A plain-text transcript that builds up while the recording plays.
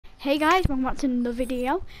Hey guys, welcome back to another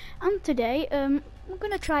video, and today we're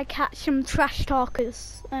gonna try catch some trash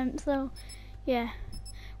talkers. So yeah,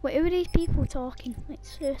 wait, who are these people talking? Like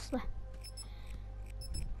seriously,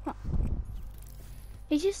 what?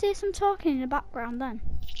 Did you see some talking in the background then?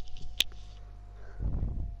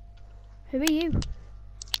 Who are you?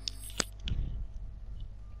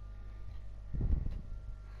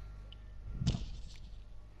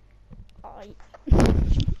 Oh,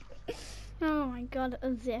 oh my god,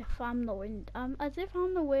 as if I'm the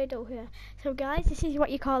weirdo here. So guys, this is what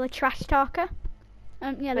you call a trash talker.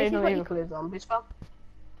 Yeah, this is what you play zombies, fam.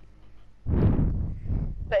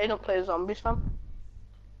 They don't play zombies, fam.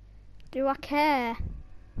 Do I care?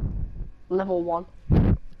 Level 1.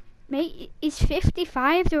 Mate, he's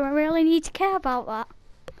 55. Do I really need to care about that?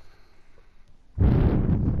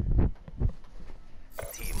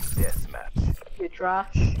 Team deathmatch. You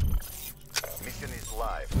trash. Mission is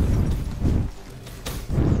live.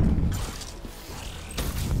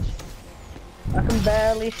 I can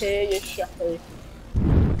barely hear you, Shacky.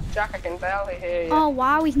 Jack, I can barely hear you. Oh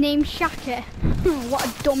wow, his name's Shaka. What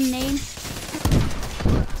a dumb name.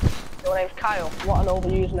 Your name's Kyle. What an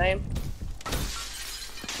overused name.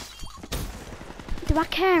 Do I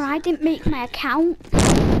care? I didn't make my account.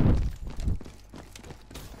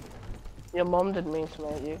 Your mum didn't mean to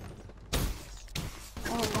make you.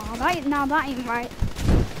 Oh wow, that ain't right.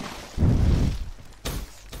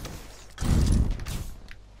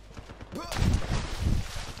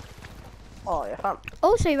 Oh, yeah, fam.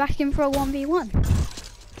 Also, you're asking for a 1v1.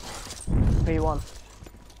 V1.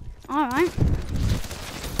 Alright.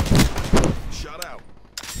 Shut out.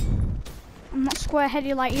 I'm not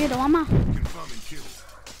square-headed like you though, am I? Confirming kill.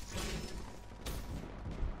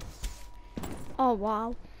 Oh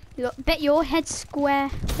wow. Look, bet your head's square.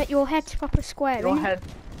 Bet your head's proper square, Your innit? head.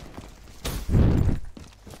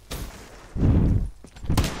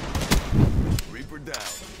 Reaper down.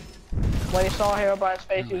 When he saw Herobrine's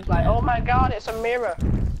face, he was like, oh my god, it's a mirror.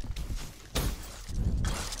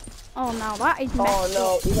 Oh now that is messed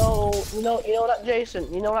Oh up. no, you know that Jason?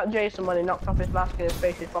 You know that Jason when he knocked off his mask and his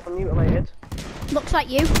face is proper mutilated? Looks like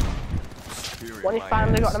you. When he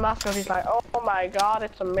finally got the mask off, he's like, oh my god,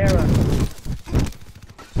 it's a mirror.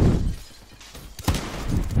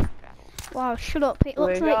 Wow, shut up. It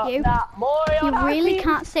looks like you. You really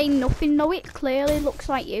can't say nothing though. It clearly looks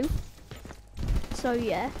like you. So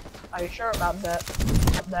yeah. Are you sure about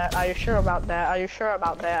that? Are you sure about that? Are you sure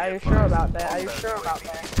about that? Are you sure about that? Are you sure about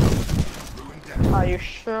that? Are you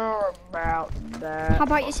sure about that? How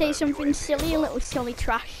about you say something silly, a little silly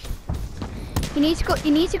trash? You need to go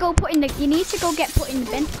get put in the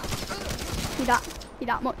bin. You're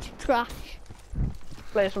that much trash.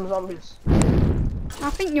 Play some zombies. I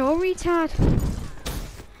think you're a retard.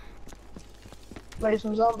 Play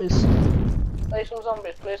some zombies. Play some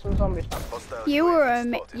zombies. Play some zombies. You were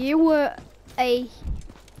a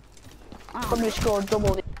Somebody scored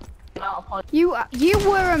double the amount of points. you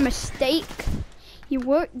were a mistake. You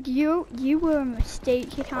were a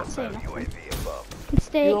mistake. You can't say nothing.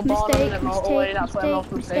 Mistake, You were born in the motorway, mistake, that's where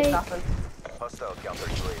most mistakes mistake. happen. Hostile counter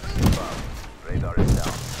UAV above. Radar is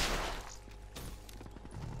down.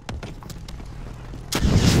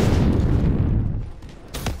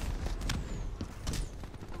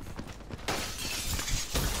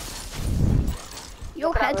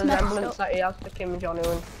 Your head's messed resemblance up. that he has to Kim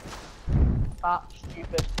Jong-un. That's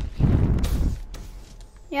stupid.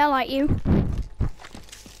 Yeah, like you.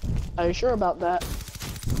 Are you sure about that?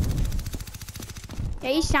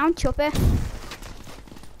 Yeah, you sound chubby. Are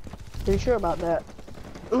you sure about that?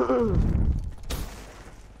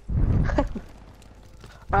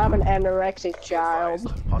 I'm an anorexic child.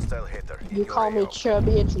 Hostile hitter. in You your call me AO.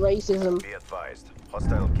 chubby, it's racism. Be advised.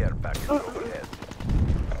 Hostile care package overhead.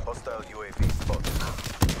 Hostile UAV spotted.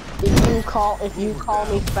 If you call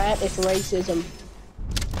me fat, it's racism.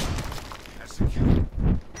 Be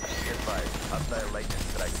advised. Hostile latent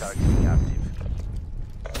strike targeting active.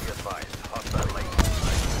 Be advised. Hostile latent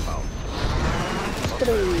strike found.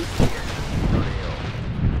 Three.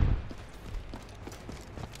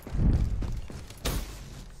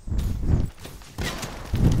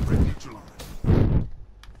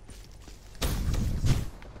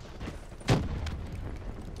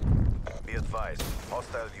 Be advised.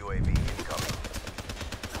 Hostile UAV incoming.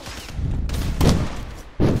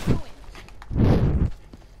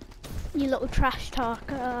 You little trash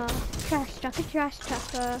talker. Trash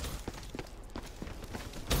talker.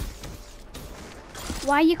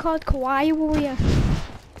 Why are you called Kawaii Warrior?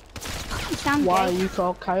 You sound Why are gay. you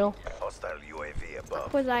called Kyle? Hostile UAV above.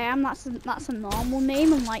 Because I am. That's a normal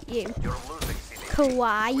name, unlike you. You're losing CDP.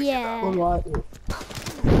 Kawaii. Unlike you.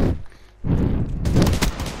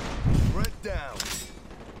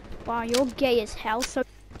 Wow, you're gay as hell. So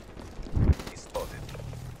He's spotted.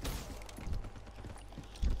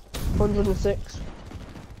 106.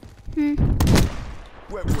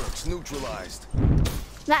 Webworks neutralized.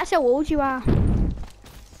 That's how old you are.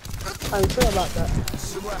 I'm sure about that.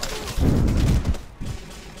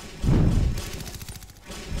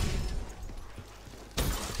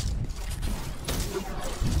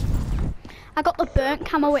 I got the burnt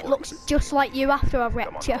camo. It looks just like you after I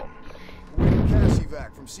wrecked you. Cash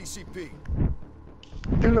evac from CCP.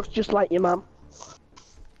 It looks just like your mum.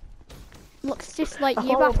 Looks just like I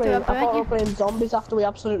you thought after I we were burnt playing zombies after we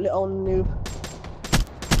absolutely owned Noob.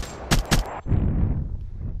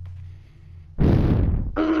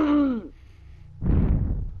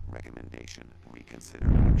 Recommendation: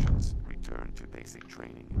 reconsider actions. Return to basic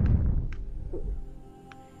training.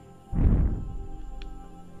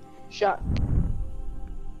 Shack.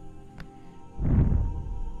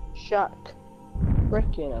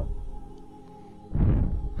 Rick, you know.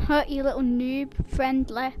 Hurt your little noob friend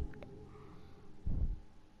left.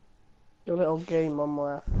 Your little gay mum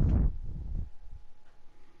left.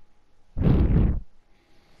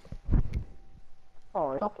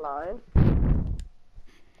 Oh, stop lying.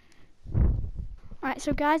 Alright,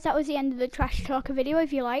 so guys, that was the end of the Trash Talker video.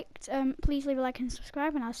 If you liked, please leave a like and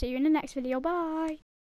subscribe, and I'll see you in the next video. Bye!